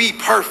us can be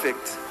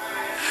perfect.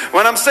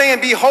 When I'm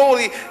saying be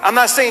holy, I'm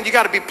not saying you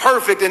got to be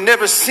perfect and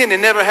never sin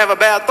and never have a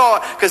bad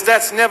thought, because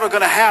that's never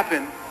going to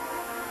happen.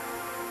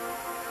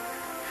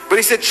 But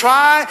he said,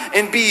 try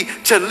and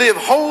to live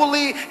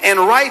holy and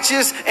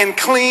righteous and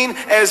clean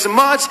as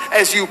much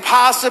as you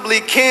possibly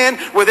can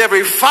with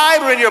every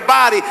fiber in your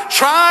body.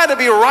 Try to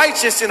be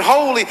righteous and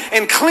holy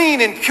and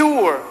clean and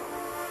pure.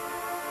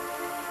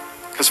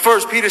 Because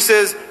 1 Peter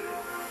says,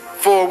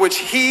 for which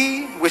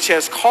he which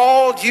has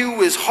called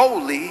you is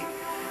holy,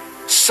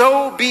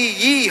 so be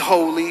ye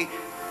holy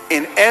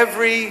in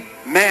every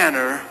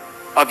manner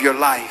of your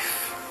life.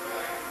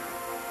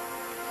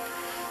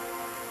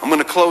 I'm going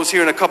to close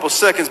here in a couple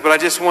seconds, but I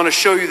just want to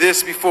show you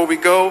this before we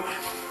go.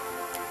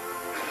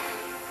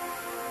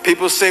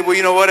 People say, well,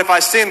 you know what? If I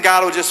sin,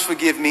 God will just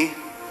forgive me.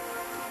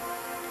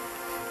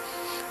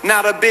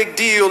 Not a big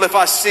deal if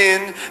I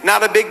sin.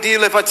 Not a big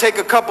deal if I take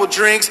a couple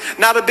drinks.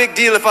 Not a big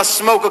deal if I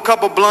smoke a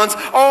couple blunts.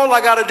 All I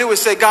got to do is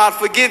say, God,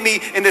 forgive me,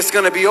 and it's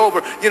going to be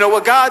over. You know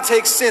what? God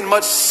takes sin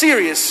much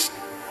serious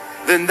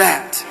than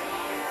that.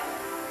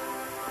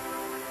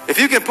 If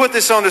you can put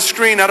this on the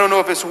screen, I don't know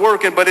if it's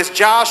working, but it's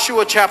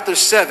Joshua chapter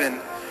 7.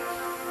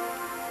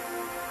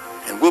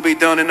 And we'll be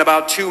done in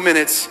about 2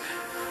 minutes.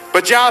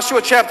 But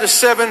Joshua chapter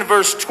 7,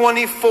 verse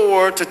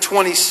 24 to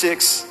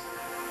 26.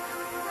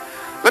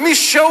 Let me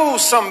show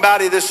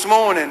somebody this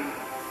morning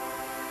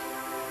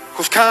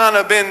who's kind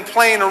of been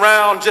playing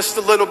around just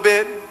a little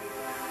bit,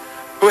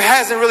 who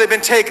hasn't really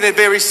been taking it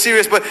very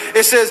serious. But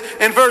it says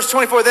in verse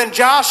 24, then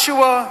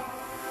Joshua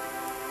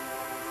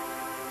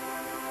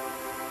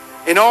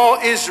in all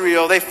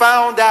Israel, they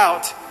found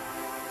out,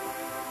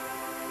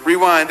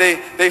 rewind,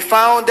 they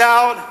found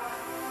out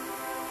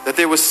that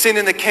there was sin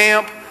in the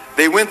camp.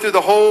 They went through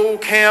the whole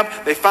camp.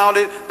 They found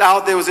it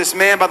out there was this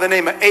man by the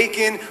name of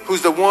Achan,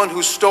 who's the one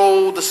who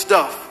stole the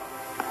stuff.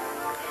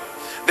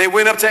 They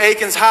went up to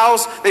Achan's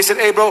house. They said,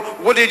 hey, bro,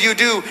 what did you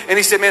do? And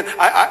he said, man,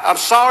 I'm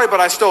sorry, but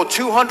I stole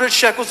 200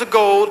 shekels of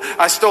gold.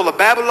 I stole a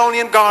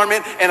Babylonian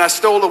garment, and I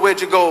stole a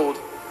wedge of gold.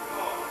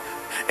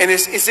 And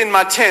it's in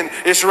my tent.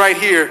 It's right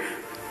here.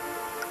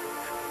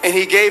 And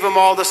he gave him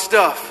all the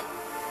stuff.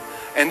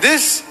 And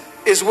this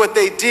is what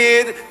they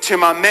did to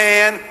my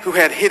man who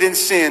had hidden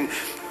sin.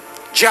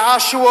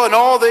 Joshua and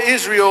all the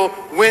Israel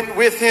went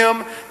with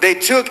him. They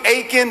took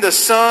Achan, the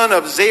son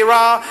of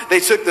Zerah.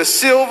 They took the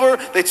silver.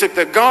 They took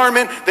the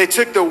garment. They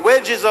took the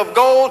wedges of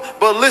gold.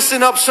 But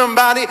listen up,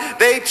 somebody.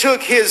 They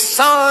took his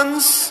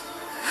sons.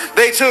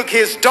 They took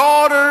his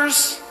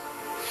daughters.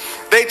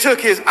 They took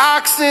his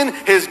oxen,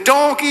 his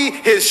donkey,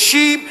 his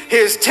sheep,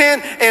 his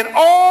tent, and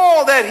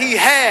all that he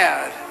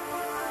had.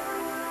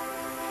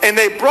 And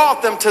they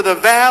brought them to the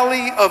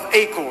valley of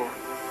Achor.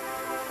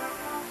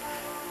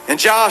 And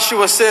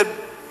Joshua said,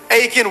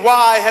 Achan,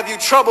 why have you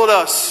troubled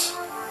us?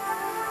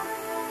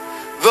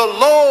 The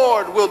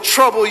Lord will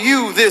trouble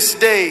you this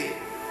day.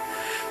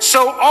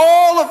 So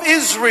all of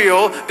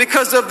Israel,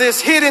 because of this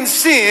hidden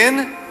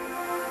sin,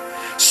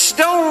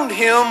 stoned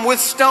him with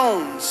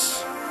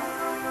stones.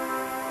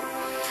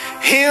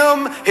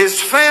 Him,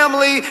 his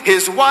family,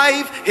 his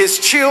wife, his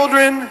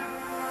children.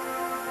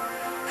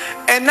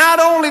 And not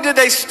only did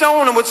they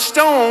stone him with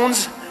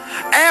stones,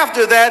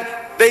 after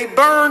that, they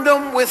burned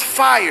him with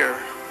fire.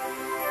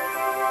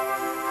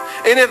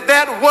 And if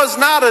that was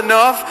not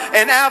enough,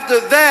 and after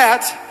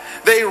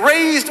that, they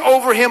raised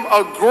over him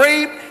a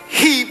great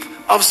heap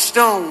of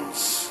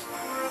stones.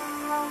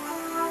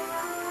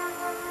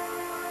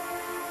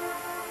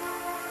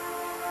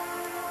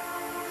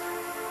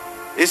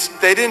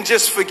 They didn't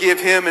just forgive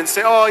him and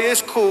say, oh,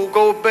 it's cool,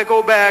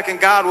 go back and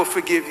God will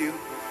forgive you.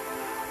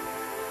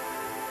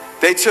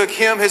 They took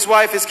him, his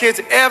wife, his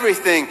kids,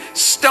 everything,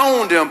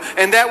 stoned him.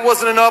 And that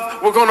wasn't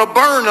enough. We're going to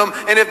burn him.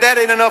 And if that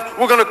ain't enough,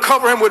 we're going to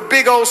cover him with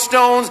big old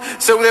stones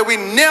so that we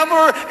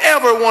never,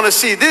 ever want to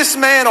see this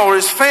man or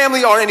his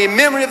family or any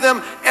memory of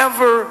them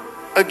ever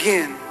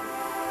again.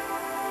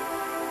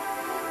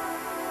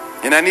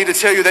 And I need to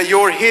tell you that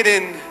your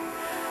hidden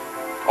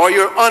or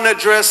your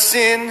unaddressed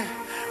sin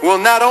will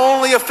not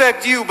only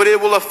affect you, but it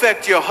will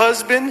affect your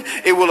husband,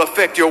 it will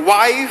affect your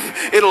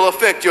wife, it'll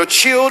affect your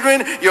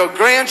children, your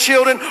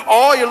grandchildren,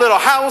 all your little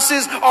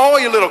houses, all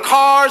your little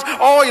cars,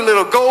 all your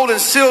little gold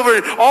and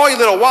silver, all your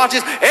little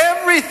watches,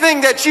 everything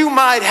that you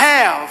might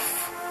have.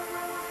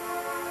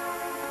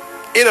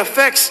 It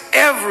affects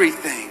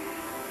everything.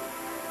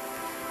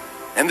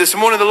 And this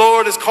morning the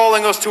Lord is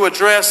calling us to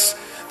address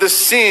the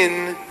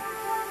sin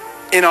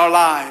in our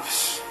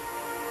lives.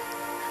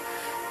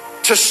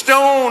 To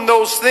stone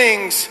those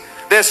things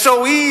that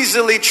so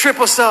easily trip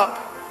us up.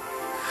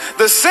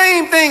 The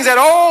same things that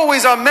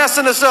always are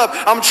messing us up.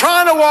 I'm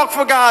trying to walk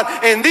for God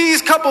and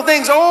these couple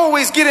things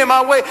always get in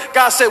my way.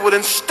 God said, well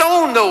then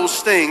stone those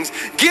things.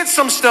 Get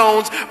some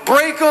stones,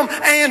 break them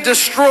and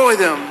destroy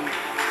them.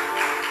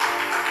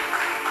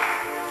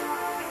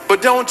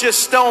 But don't just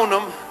stone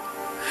them.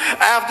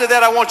 After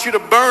that, I want you to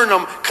burn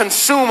them,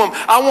 consume them.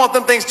 I want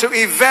them things to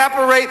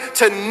evaporate,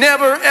 to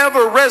never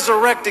ever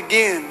resurrect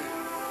again.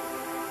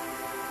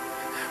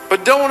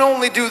 But don't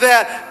only do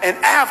that, and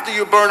after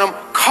you burn them,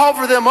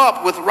 cover them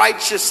up with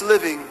righteous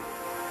living.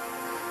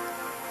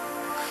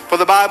 For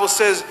the Bible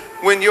says,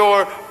 when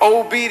your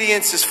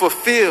obedience is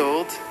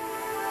fulfilled,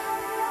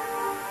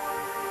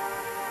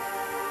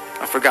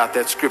 I forgot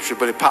that scripture,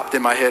 but it popped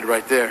in my head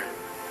right there.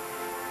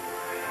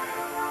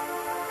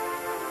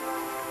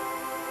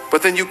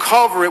 But then you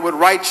cover it with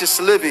righteous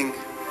living,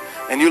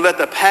 and you let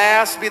the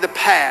past be the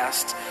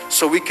past,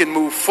 so we can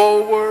move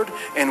forward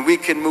and we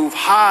can move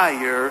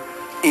higher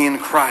in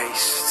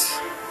Christ.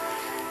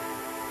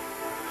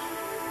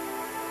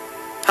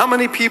 How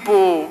many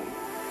people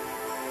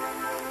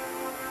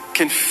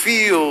can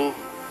feel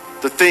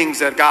the things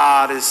that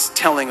God is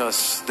telling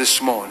us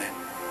this morning?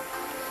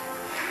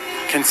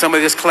 Can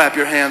somebody just clap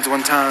your hands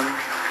one time?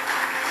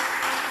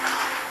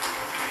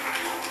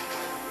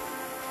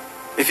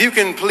 If you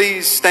can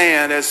please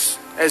stand as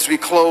we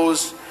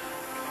close,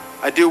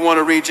 I do want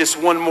to read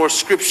just one more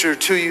scripture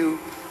to you.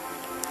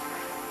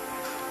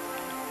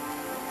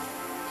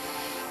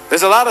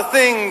 There's a lot of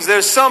things.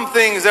 There's some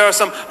things. There are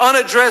some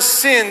unaddressed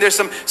sin.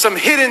 There's some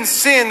hidden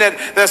sin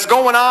that's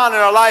going on in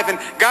our life. And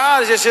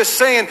God is just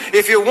saying,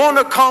 if you want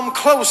to come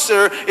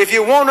closer, if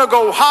you want to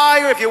go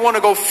higher, if you want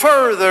to go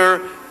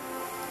further,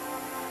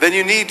 then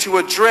you need to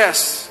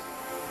address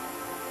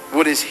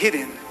what is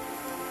hidden.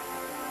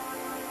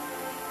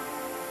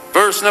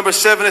 Verse number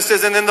 7, it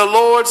says, and then the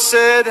Lord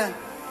said,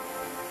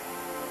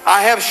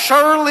 I have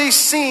surely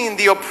seen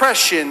the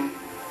oppression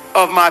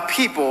of my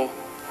people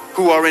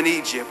who are in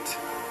Egypt.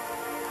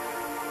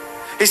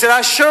 He said,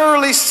 I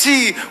surely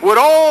see what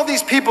all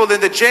these people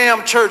in the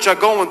Jam church are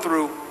going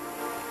through.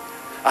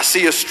 I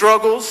see your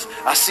struggles.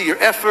 I see your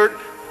effort.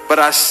 But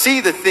I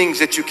see the things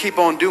that you keep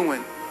on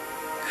doing.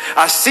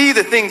 I see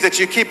the things that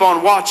you keep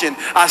on watching.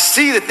 I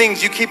see the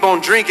things you keep on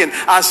drinking.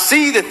 I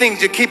see the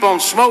things you keep on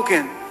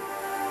smoking.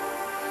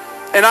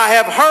 And I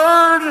have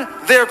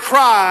heard their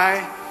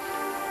cry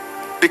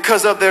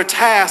because of their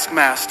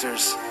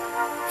taskmasters,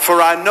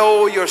 for I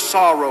know your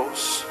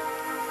sorrows.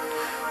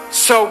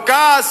 So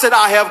God said,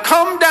 I have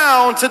come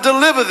down to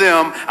deliver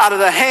them out of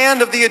the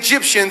hand of the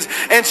Egyptians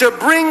and to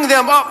bring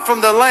them up from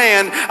the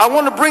land. I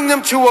want to bring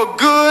them to a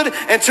good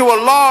and to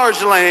a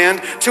large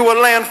land, to a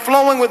land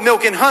flowing with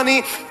milk and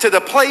honey, to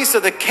the place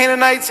of the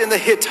Canaanites and the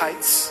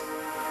Hittites.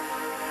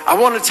 I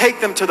want to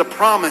take them to the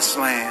promised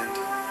land.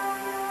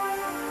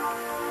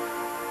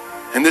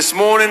 And this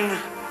morning,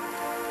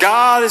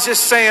 God is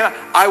just saying,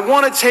 I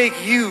want to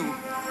take you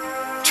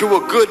to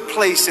a good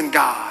place in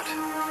God.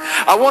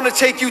 I want to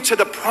take you to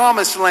the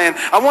promised land.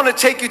 I want to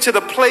take you to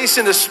the place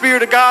in the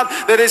Spirit of God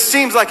that it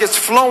seems like it's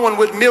flowing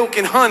with milk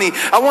and honey.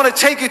 I want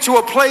to take you to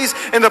a place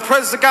in the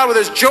presence of God where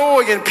there's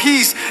joy and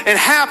peace and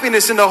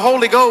happiness in the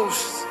Holy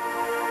Ghost.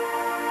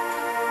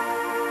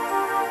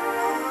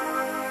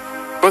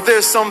 But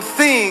there's some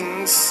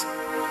things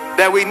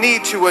that we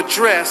need to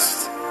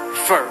address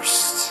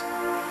first.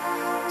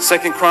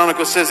 2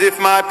 Chronicles says, if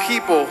my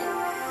people,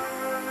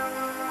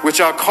 which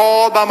are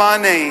called by my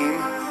name,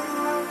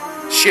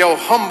 shall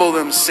humble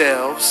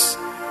themselves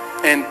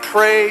and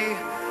pray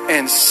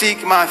and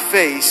seek my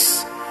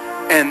face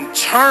and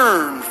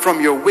turn from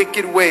your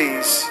wicked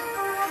ways,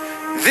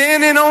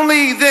 then and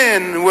only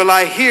then will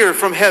I hear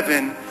from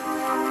heaven.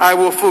 I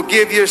will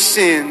forgive your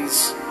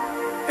sins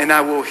and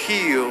I will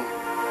heal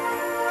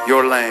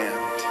your land.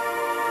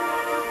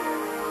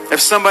 If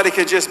somebody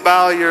could just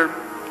bow your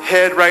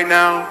head right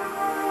now.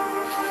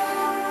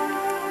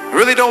 I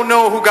really don't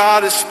know who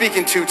God is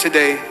speaking to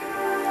today.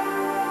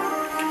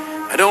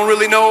 I don't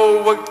really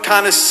know what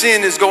kind of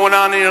sin is going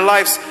on in your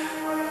lives.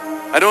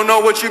 I don't know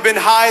what you've been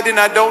hiding.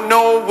 I don't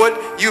know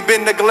what you've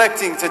been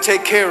neglecting to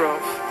take care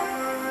of.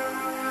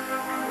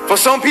 For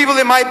some people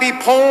it might be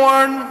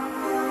porn.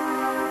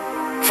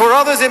 For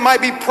others it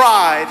might be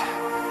pride.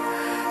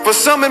 For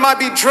some it might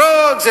be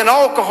drugs and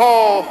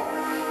alcohol.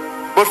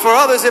 But for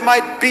others it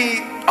might be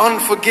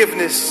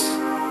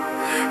unforgiveness.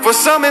 For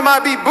some it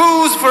might be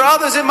booze. For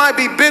others it might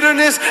be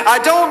bitterness. I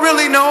don't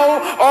really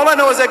know. All I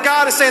know is that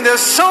God is saying there's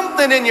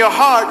something in your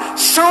heart,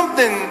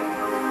 something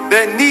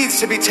that needs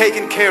to be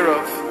taken care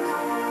of.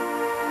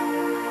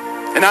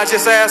 And I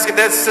just ask, if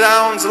that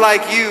sounds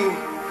like you,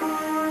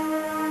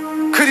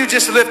 could you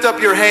just lift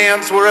up your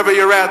hands wherever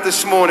you're at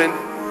this morning?